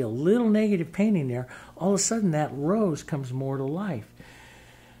 So see a little negative painting there, all of a sudden that rose comes more to life.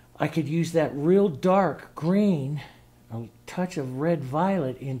 I could use that real dark green, a touch of red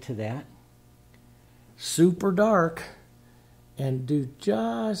violet into that, super dark, and do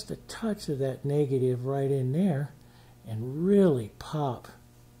just a touch of that negative right in there, and really pop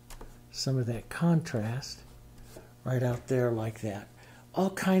some of that contrast right out there like that. All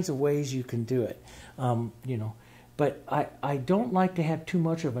kinds of ways you can do it, you know. But I don't like to have too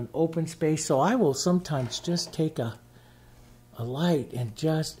much of an open space, so I will sometimes just take a light and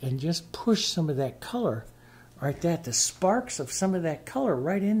just push some of that color right there, the sparks of some of that color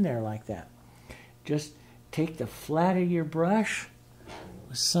right in there like that. Just take the flat of your brush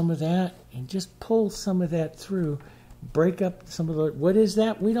with some of that and just pull some of that through. Break up some of the, what is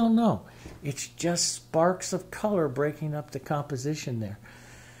that? We don't know. It's just sparks of color breaking up the composition there.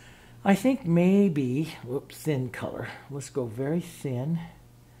 I think maybe, thin color. Let's go very thin.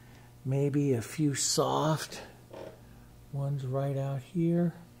 Maybe a few soft ones right out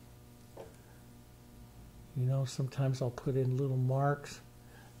here. You know, sometimes I'll put in little marks.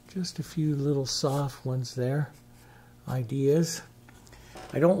 Just a few little soft ones there. Ideas.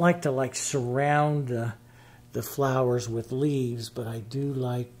 I don't like to surround the flowers with leaves, but I do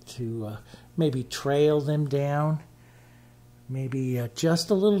like to maybe trail them down. Maybe just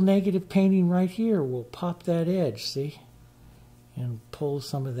a little negative painting right here will pop that edge, see? And pull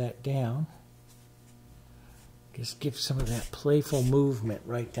some of that down. Just give some of that playful movement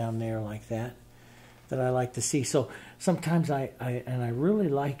right down there like that I like to see. So sometimes I really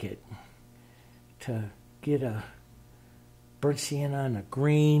like it to get a burnt sienna and a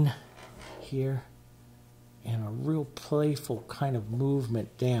green here and a real playful kind of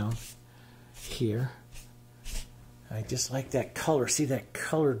movement down here. I just like that color. See that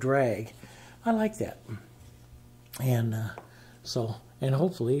color drag? I like that. And and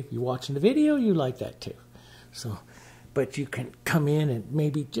hopefully if you're watching the video, you like that too. So, but you can come in and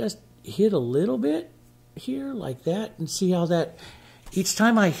maybe just hit a little bit here like that, and see how that, each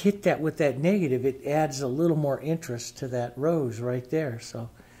time I hit that with that negative, it adds a little more interest to that rose right there.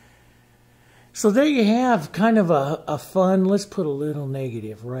 So there you have kind of a fun, let's put a little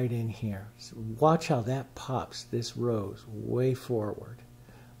negative right in here. So watch how that pops this rose way forward.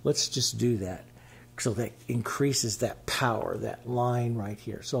 Let's just do that. So that increases that power, that line right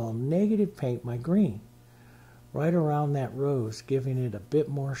here. So I'll negative paint my green right around that rose, giving it a bit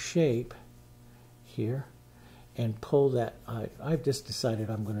more shape here, and pull that. I've just decided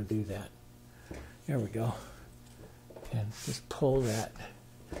I'm going to do that. There we go. And just pull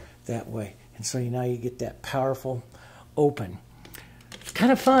that way. And so now you get that powerful open. It's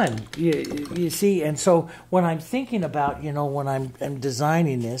kind of fun, you see. And so when I'm thinking about, you know, when I'm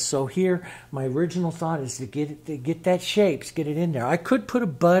designing this, so here my original thought is to get that shapes, get it in there. I could put a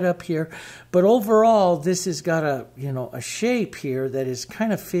bud up here, but overall this has got a, you know, a shape here that is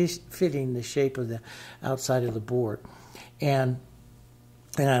kind of fitting the shape of the outside of the board, and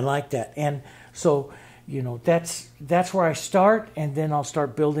I like that. And so you know, that's where I start, and then I'll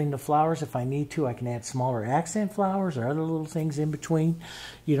start building the flowers. If I need to, I can add smaller accent flowers or other little things in between,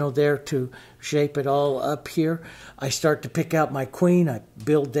 you know, there to shape it all up here. I start to pick out my queen. I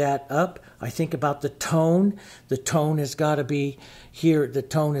build that up. I think about the tone. The tone has got to be here. The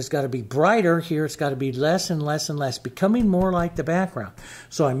tone has got to be brighter. Here it's got to be less and less and less, becoming more like the background.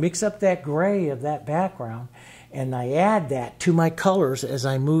 So I mix up that gray of that background, and I add that to my colors as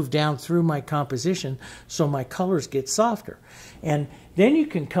I move down through my composition, so my colors get softer. And then you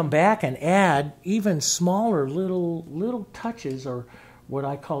can come back and add even smaller little touches, or what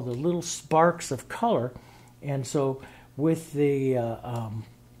I call the little sparks of color. And so with the,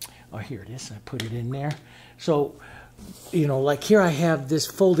 oh, here it is, I put it in there. So, you know, like here I have this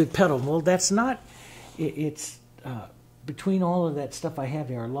folded petal. Well, that's not, it's, between all of that stuff I have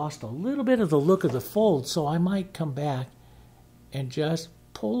here, I lost a little bit of the look of the fold, so I might come back and just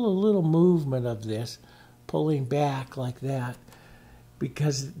pull a little movement of this, pulling back like that,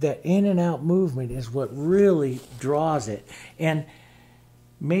 because that in and out movement is what really draws it. And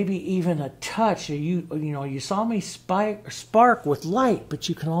maybe even a touch. You know, you saw me spark with light, but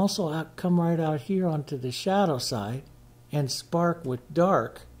you can also come right out here onto the shadow side and spark with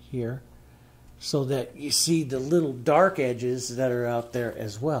dark here, so that you see the little dark edges that are out there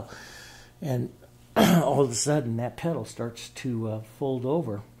as well. And all of a sudden that petal starts to fold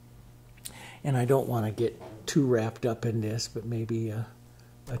over. And I don't want to get too wrapped up in this, but maybe a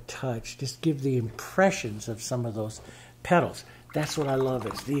touch. Just give the impressions of some of those petals. That's what I love,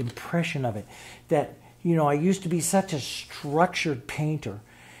 is the impression of it. That, you know, I used to be such a structured painter.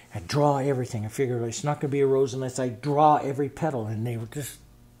 I draw everything. I figured it's not going to be a rose unless I draw every petal, and they would just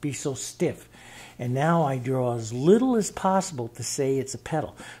be so stiff. And now I draw as little as possible to say it's a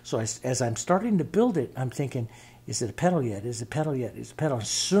petal. So as I'm starting to build it, I'm thinking, is it a petal yet? Is it a petal yet? Is it a petal? As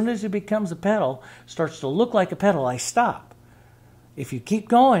soon as it becomes a petal, starts to look like a petal, I stop. If you keep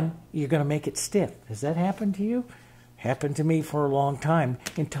going, you're going to make it stiff. Has that happened to you? Happened to me for a long time,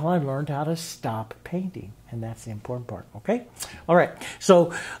 until I learned how to stop painting. And that's the important part, okay? All right,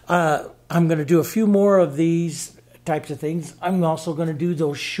 so I'm going to do a few more of these types of things. I'm also going to do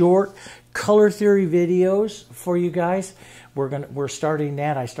those short color theory videos for you guys. We're starting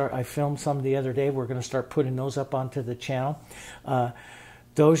that. I filmed some the other day. We're going to start putting those up onto the channel.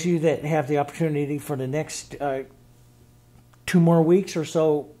 Those of you that have the opportunity for the next 2 more weeks or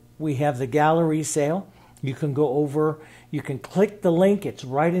so, we have the gallery sale. You can go over, you can click the link. It's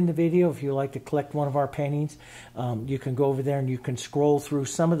right in the video. If you like to collect one of our paintings, you can go over there and you can scroll through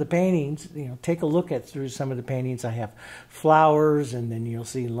some of the paintings. You know, take a look through some of the paintings. I have flowers, and then you'll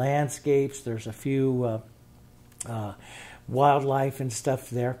see landscapes. There's a few wildlife and stuff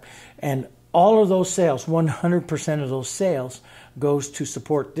there. And all of those sales, 100% of those sales, goes to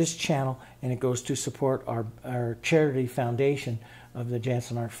support this channel, and it goes to support our charity foundation of the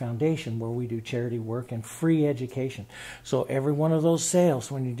JansenArt Foundation, where we do charity work and free education. So every one of those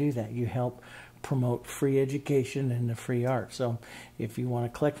sales, when you do that, you help promote free education and the free art. So if you want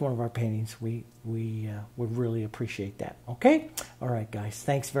to collect one of our paintings, we would really appreciate that. Okay? All right, guys.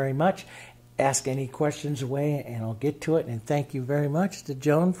 Thanks very much. Ask any questions away, and I'll get to it. And thank you very much to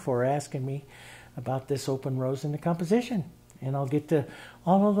Joan for asking me about this open rose in the composition. And I'll get to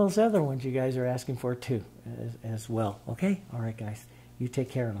all of those other ones you guys are asking for too as well. Okay? All right, guys. You take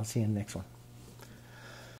care, and I'll see you in the next one.